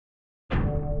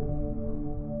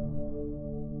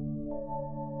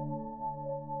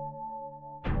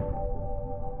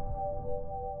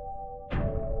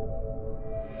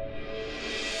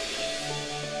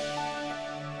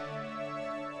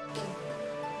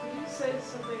say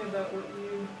something about what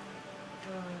you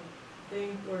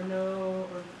think or know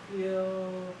or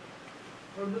feel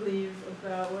or believe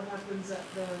about what happens at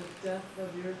the death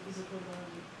of your physical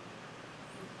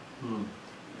body?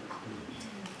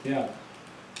 Yeah.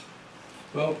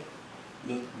 Well,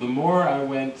 the more I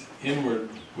went inward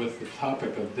with the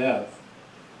topic of death,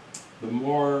 the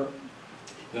more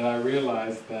that I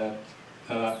realized that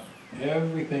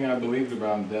everything I believed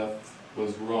around death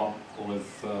was wrong, or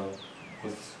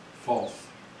was false,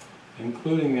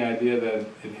 including the idea that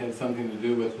it had something to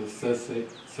do with the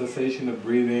cessation of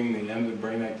breathing, the end of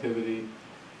brain activity.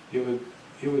 It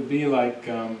would be like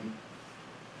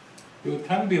it would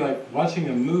kind of be like watching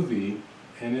a movie,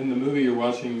 and in the movie you're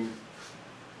watching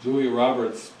Julia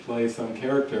Roberts play some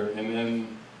character, and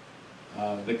then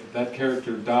that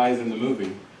character dies in the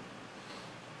movie,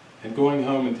 and going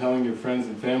home and telling your friends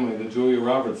and family that Julia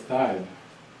Roberts died.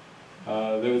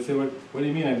 They would say, what do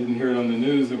you mean I didn't hear it on the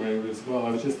news? And it was, well, I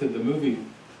was just at the movie,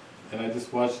 and I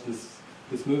just watched this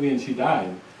movie and she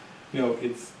died. You know,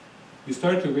 you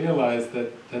start to realize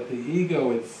that the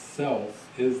ego itself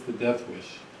is the death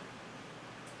wish.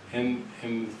 And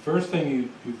the first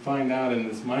thing you find out in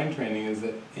this mind training is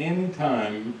that any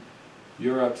time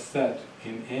you're upset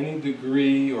in any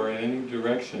degree or in any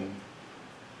direction,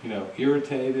 you know,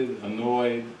 irritated,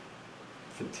 annoyed,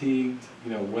 fatigued,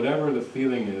 you know, whatever the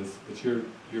feeling is, but you're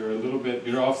a little bit,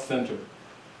 you're off center,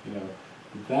 you know,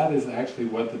 that is actually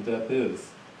what the death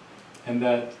is. And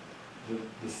that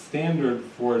the standard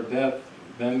for death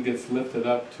then gets lifted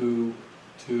up to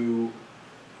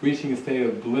reaching a state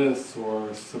of bliss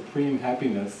or supreme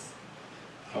happiness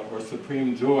or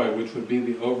supreme joy, which would be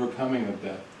the overcoming of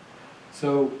death.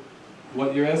 So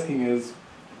what you're asking is,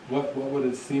 what would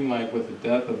it seem like with the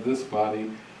death of this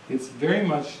body? It's very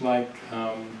much like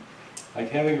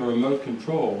having a remote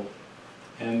control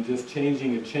and just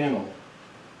changing a channel.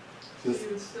 Just, so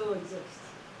you would still exist?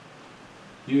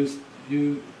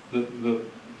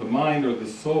 The mind or the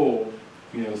soul,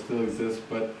 you know, still exists,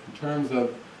 but in terms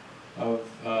of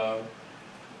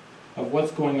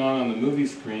what's going on the movie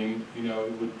screen, you know,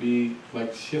 it would be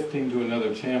like shifting to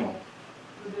another channel.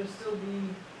 Would there still be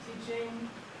teaching?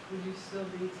 Would you still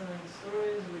be telling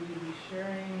stories? Would you be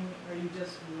sharing? Are you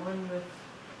just one with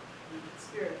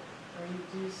spirit?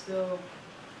 Do you still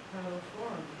have a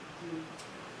form?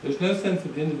 There's no sense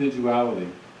of individuality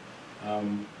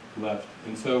left,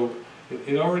 and so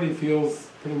it already feels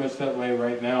pretty much that way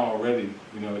right now already.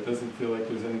 You know, it doesn't feel like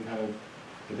there's any kind of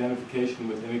identification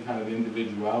with any kind of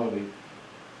individuality.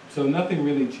 So nothing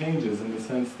really changes in the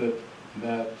sense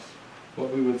that what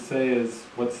we would say is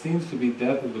what seems to be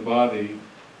death of the body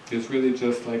is really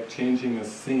just like changing a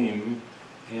scene,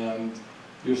 and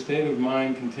your state of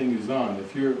mind continues on.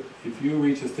 If you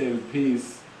reach a state of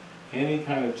peace, any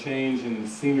kind of change in the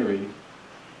scenery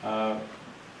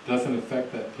doesn't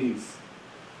affect that peace.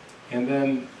 And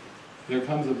then there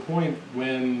comes a point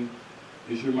when,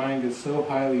 as your mind gets so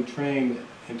highly trained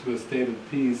into a state of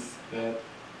peace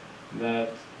that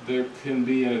there can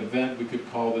be an event we could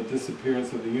call the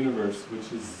disappearance of the universe,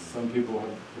 which is, some people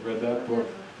have read that book.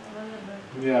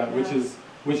 Yeah,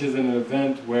 which is an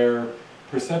event where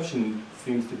perception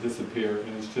seems to disappear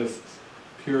and it's just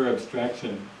pure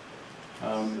abstraction.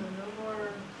 So no more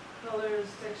colors,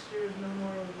 textures, no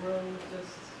more world,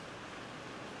 just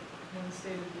one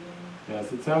state of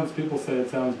being. Yes, people say it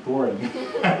sounds boring,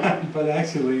 but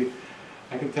actually,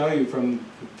 I can tell you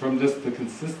from just the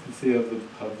consistency of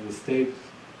the state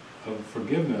of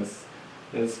forgiveness,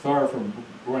 that it's far from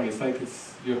boring. It's like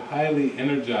you're highly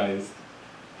energized.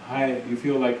 You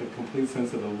feel like a complete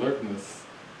sense of alertness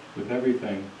with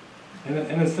everything, and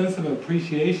a sense of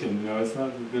appreciation. You know, it's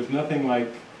not. There's nothing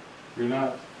like, you're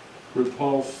not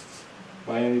repulsed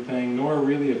by anything, nor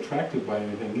really attracted by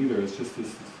anything either. It's just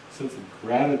this sense of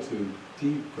gratitude,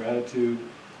 deep gratitude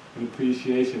and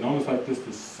appreciation, almost like just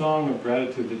a song of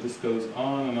gratitude that just goes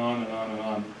on and on and on and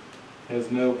on, has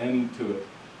no end to it.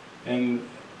 And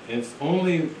it's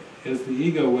only as the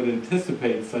ego would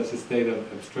anticipate such a state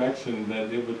of abstraction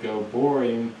that it would go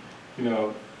boring, you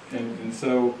know, and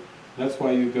so that's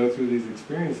why you go through these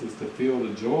experiences, to feel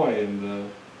the joy and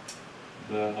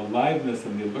the aliveness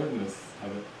and the alertness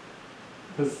of it.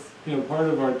 Because, you know, part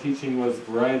of our teaching was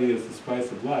variety is the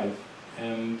spice of life,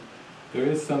 and there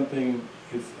is something,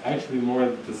 it's actually more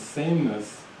the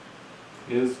sameness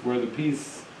is where the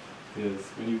peace is,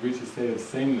 when you reach a state of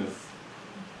sameness.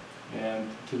 And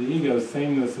to the ego,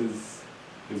 sameness is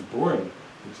boring.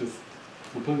 It just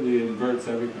completely inverts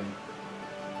everything.